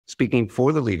speaking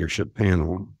for the leadership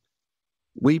panel,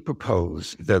 we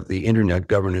propose that the Internet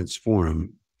Governance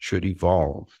Forum should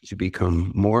evolve to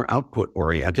become more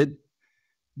output-oriented.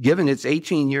 Given its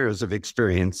 18 years of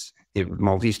experience in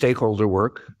multi-stakeholder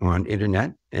work on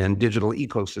Internet and digital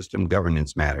ecosystem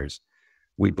governance matters,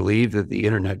 we believe that the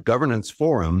Internet Governance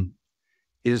Forum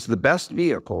is the best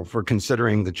vehicle for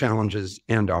considering the challenges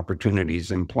and opportunities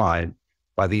implied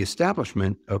by the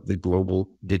establishment of the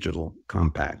Global Digital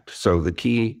Compact. So the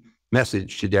key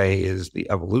message today is the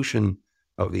evolution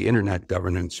of the Internet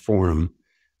Governance Forum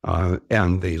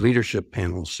and the leadership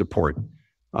panel's support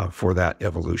for that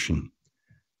evolution.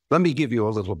 Let me give you a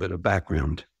little bit of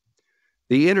background.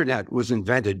 The Internet was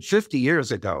invented 50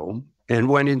 years ago and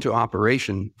went into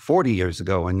operation 40 years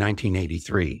ago in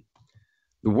 1983.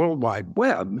 The World Wide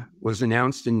Web was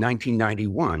announced in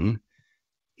 1991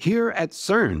 here at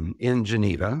CERN in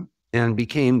Geneva and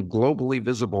became globally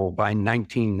visible by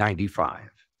 1995.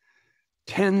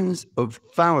 Tens of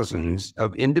thousands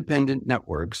of independent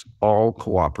networks all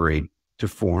cooperate to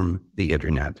form the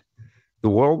Internet. The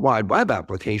World Wide Web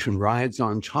application rides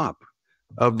on top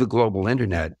of the global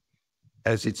Internet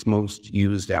as its most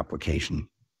used application.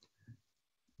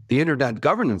 The Internet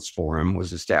Governance Forum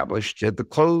was established at the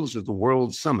close of the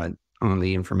World Summit on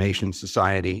the Information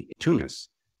Society in Tunis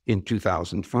in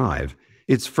 2005.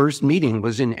 Its first meeting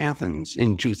was in Athens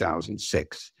in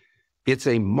 2006. It's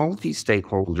a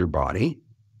multi-stakeholder body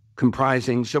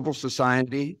comprising civil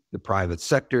society, the private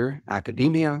sector,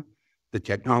 academia, the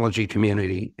technology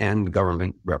community, and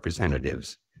government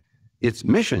representatives. Its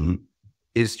mission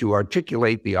is to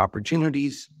articulate the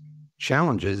opportunities,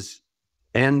 challenges,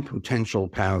 and potential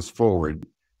paths forward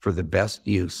for the best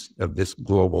use of this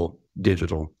global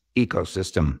digital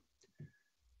ecosystem.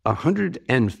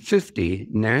 150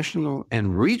 national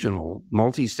and regional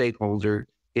multi-stakeholder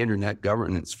Internet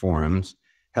governance forums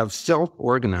have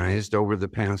self-organized over the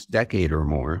past decade or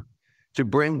more to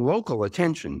bring local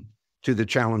attention to the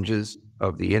challenges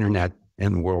of the Internet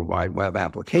and World Wide Web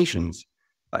applications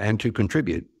and to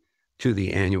contribute to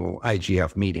the annual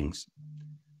IGF meetings.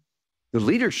 The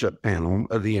leadership panel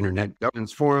of the Internet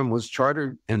Governance Forum was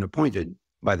chartered and appointed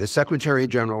by the Secretary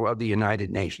General of the United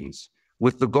Nations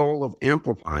with the goal of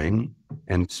amplifying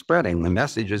and spreading the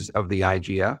messages of the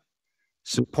IGF,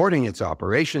 supporting its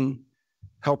operation,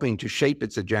 helping to shape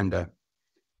its agenda,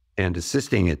 and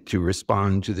assisting it to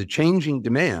respond to the changing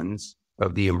demands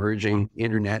of the emerging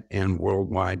Internet and World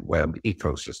Wide Web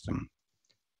ecosystem.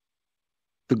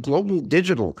 The Global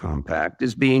Digital Compact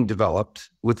is being developed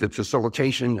with the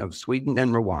facilitation of Sweden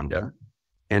and Rwanda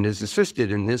and is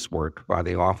assisted in this work by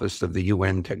the Office of the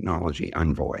UN Technology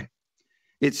Envoy.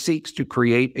 It seeks to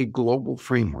create a global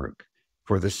framework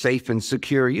for the safe and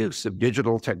secure use of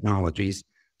digital technologies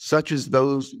such as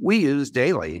those we use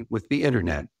daily with the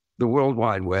Internet, the World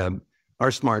Wide Web, our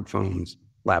smartphones,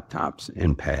 laptops,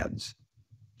 and pads.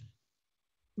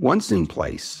 Once in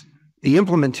place, the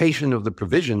implementation of the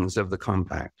provisions of the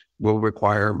Compact will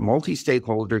require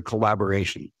multi-stakeholder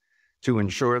collaboration to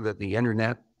ensure that the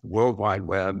Internet, World Wide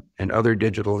Web, and other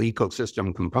digital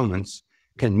ecosystem components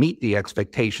can meet the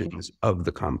expectations of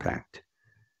the Compact.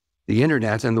 The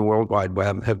Internet and the World Wide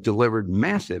Web have delivered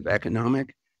massive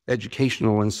economic,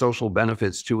 educational, and social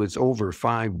benefits to its over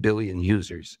 5 billion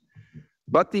users.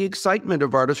 But the excitement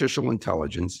of artificial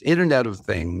intelligence, Internet of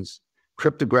Things,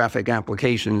 cryptographic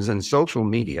applications, and social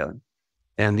media,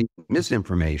 and the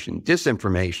misinformation,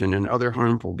 disinformation, and other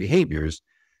harmful behaviors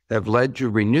have led to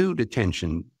renewed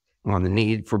attention on the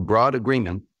need for broad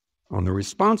agreement on the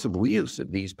responsible use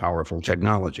of these powerful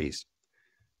technologies.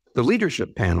 The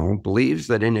leadership panel believes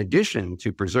that in addition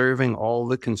to preserving all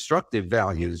the constructive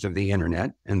values of the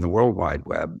Internet and the World Wide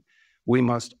Web, we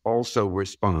must also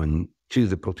respond to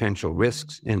the potential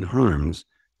risks and harms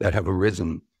that have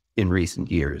arisen in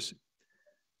recent years.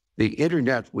 The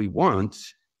Internet we want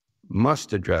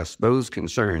must address those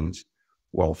concerns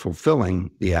while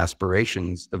fulfilling the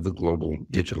aspirations of the Global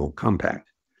Digital Compact.